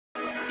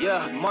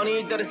Yeah,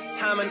 money that is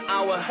time and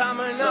hour.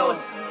 So,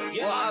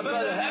 yeah, I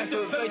better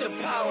activate the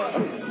power.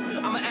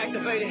 I'ma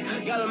activate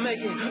it, gotta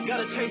make it,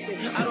 gotta chase it.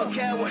 I don't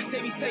care what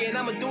they be saying,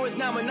 I'ma do it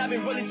now. And I've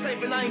been really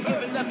saving, I ain't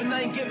giving up and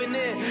I ain't giving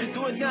in.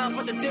 Do it now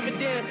for the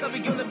dividends, I'll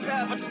be on the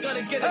path, I just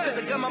gotta get it. Cause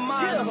I got my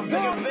mind on some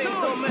bigger things.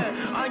 So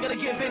man, I ain't gonna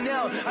give in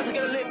now, I just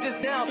gotta live this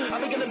now.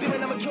 I've been gonna be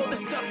when I'ma kill this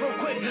stuff real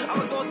quick.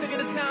 I'ma go take it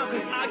to town,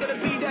 cause I gotta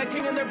be that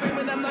king in the ring.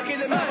 And I'm not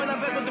getting mad when I'm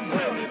back with the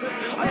real. Cause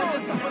I am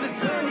just up on the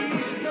journey,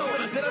 you just know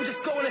that I'm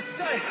just going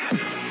insane.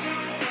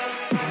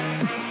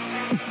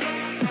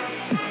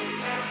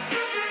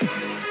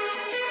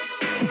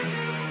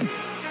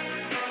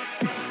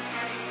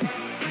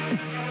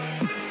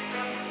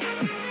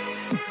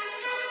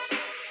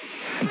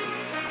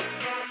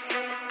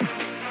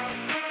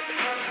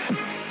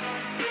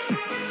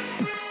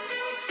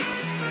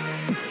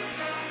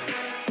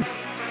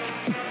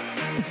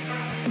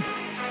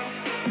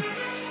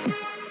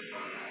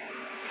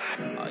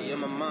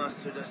 I'm a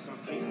monster, there's some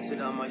things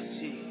that I might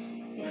see.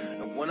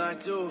 And when I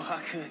do, I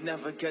could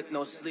never get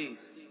no sleep.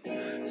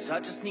 Cause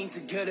I just need to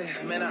get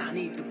it, man, I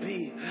need to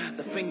be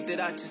the thing that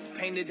I just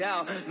painted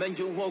out, man,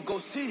 you won't go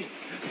see.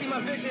 See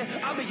my vision,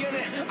 I'll be in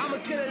it, I'ma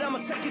kill it, I'ma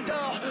take it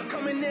all.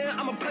 Come in there,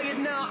 I'ma play it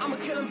now, I'ma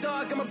kill him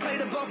dog, I'ma play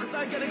the ball. Cause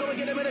I gotta go and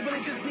get it, man, I really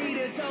just need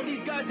it. Tell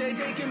these guys that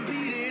they can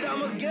beat it,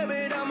 I'ma give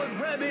it, I'ma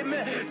grab it,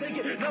 man. Take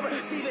it, never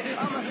receive it,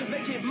 I'ma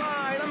make it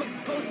mine. I'm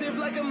explosive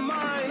like a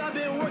mine, I've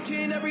been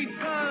working every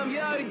time.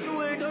 Yeah, I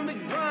do it on the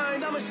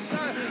grind, I'ma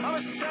shine,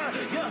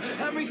 yeah,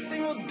 every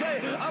single day.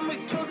 I'ma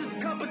kill this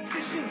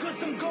competition,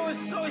 cause I'm going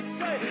so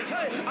insane.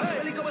 Hey, I'm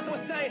really going so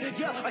insane.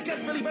 Yeah, I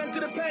guess really ran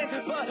through the pain,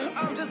 but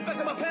I'm just back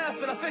on my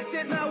path and I fixed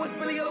it now, it's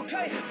really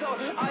okay. So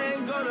I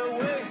ain't gonna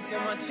waste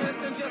my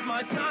chance and just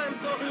my time.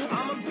 So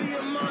I'ma be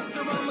a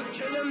monster, I'ma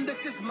kill him,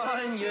 this is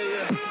mine,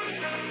 yeah.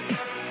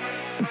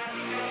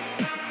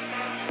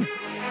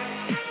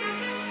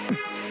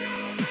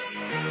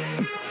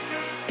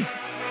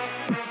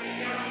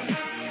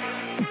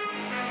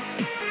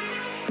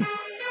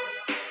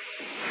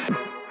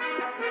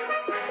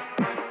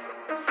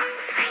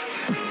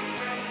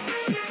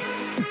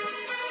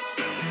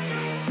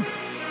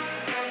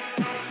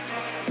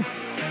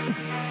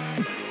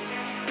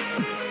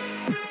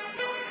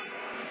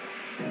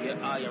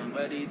 I am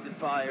ready to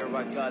fire,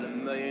 I got a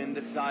million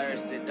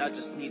desires that I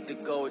just need to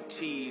go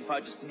achieve, I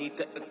just need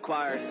to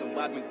acquire. So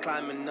I've been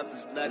climbing up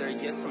this ladder,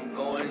 yes I'm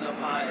going up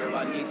higher.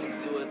 I need to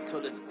do it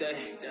till the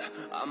day that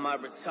I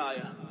might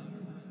retire.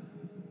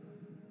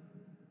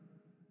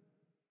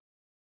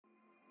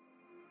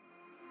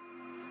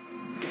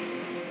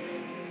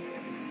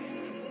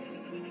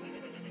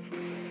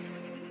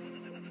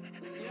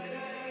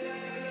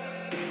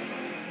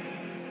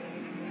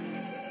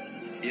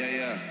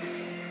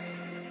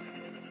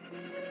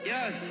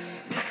 Yeah,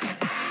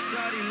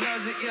 shawty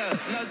loves it, yeah,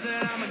 loves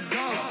that I'm a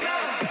go.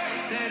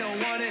 They don't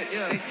want it,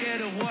 yeah, they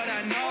scared of what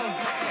I know.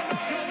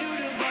 Told you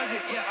the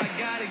budget, yeah, I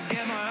gotta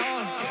get my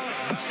own.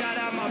 Shout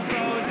out my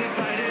bros, this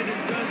right here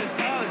deserves a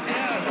toast,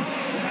 yeah.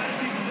 A lot of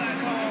people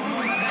back home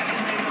on my back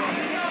and they know.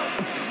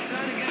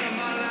 Trying to get on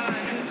my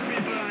line, cause the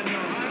people I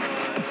know.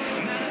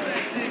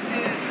 Manifest this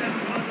year,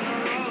 7 plus on the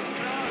ropes.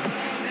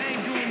 They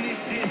ain't doing this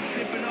shit,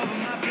 tripping over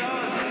my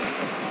flows.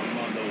 I'm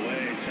on the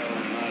way, tell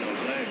them I don't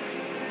play.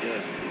 Yeah,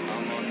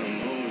 I'm on the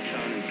move,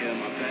 trying to get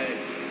my pay.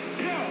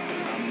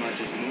 I might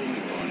just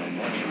move on and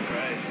watch and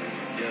pray.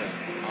 Yeah,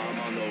 I'm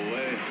on the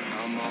way,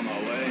 I'm on my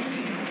way.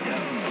 Yeah.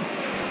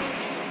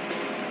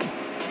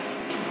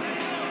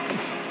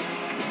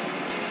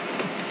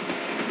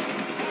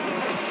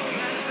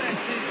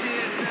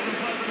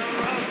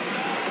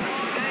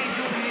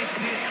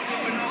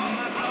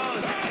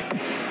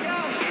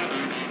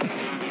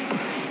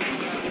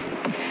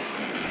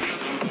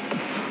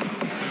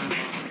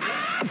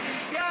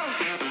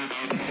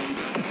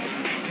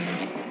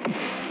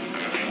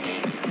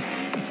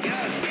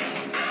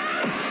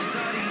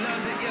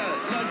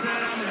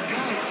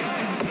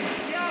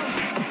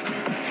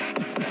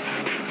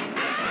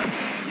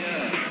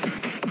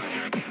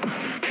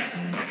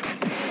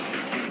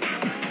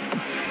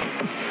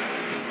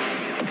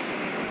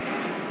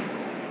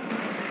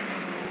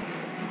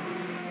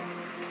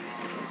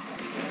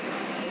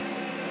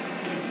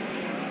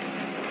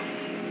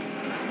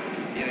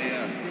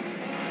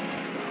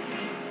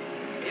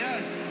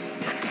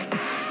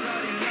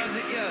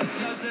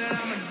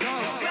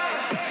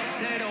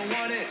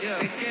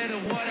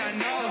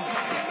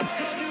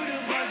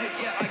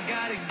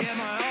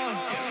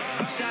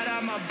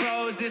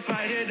 This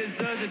right here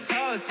deserves a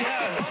toast, yeah.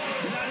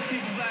 A lot of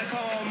people back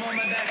home on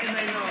my back and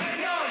they know.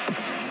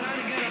 Trying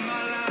to get on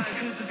my line,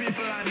 cause the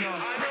people I know.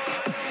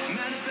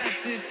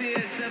 Manifest this year,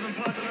 7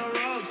 plus on the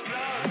ropes.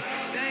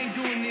 They ain't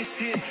doing this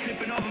shit,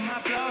 tripping over my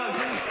flows.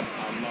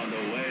 I'm on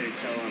the way,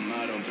 tell them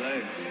I don't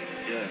play.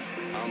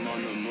 Yeah, I'm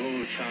on the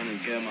move, trying to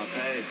get my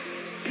pay.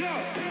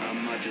 I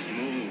might just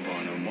move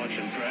on and watch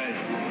and pray.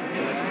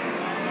 Yeah,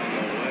 I'm on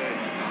the way,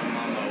 I'm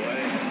on my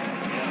way.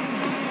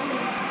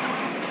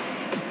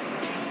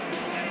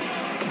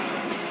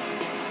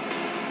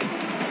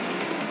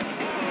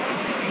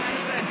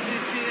 Manifest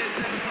this year,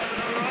 7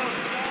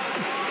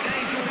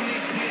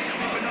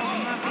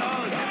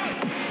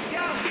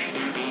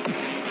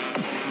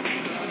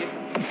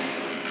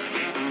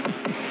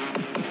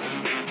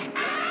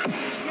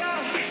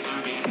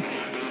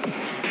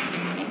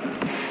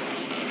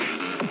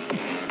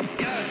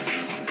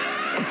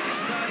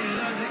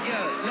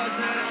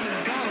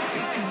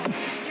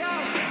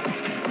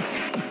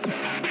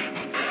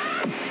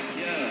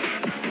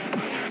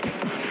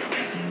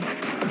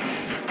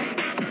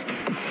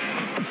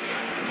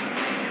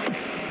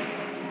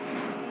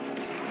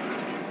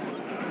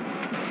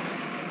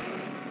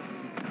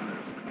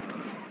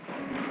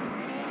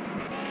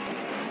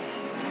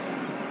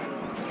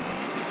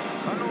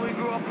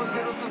 grew up a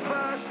little too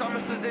fast. I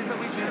miss the days that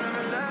we chill and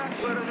relax.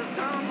 Where did the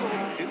time go?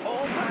 It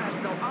all passed,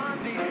 now I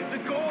need to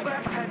go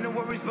back. I had no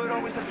worries but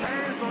always had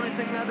plans. Only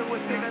thing I did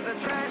was take out the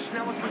trash.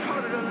 Now it's much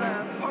harder to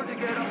laugh, hard to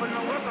get up and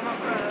not work on my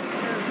craft.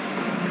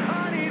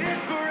 I need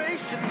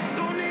inspiration.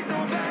 Don't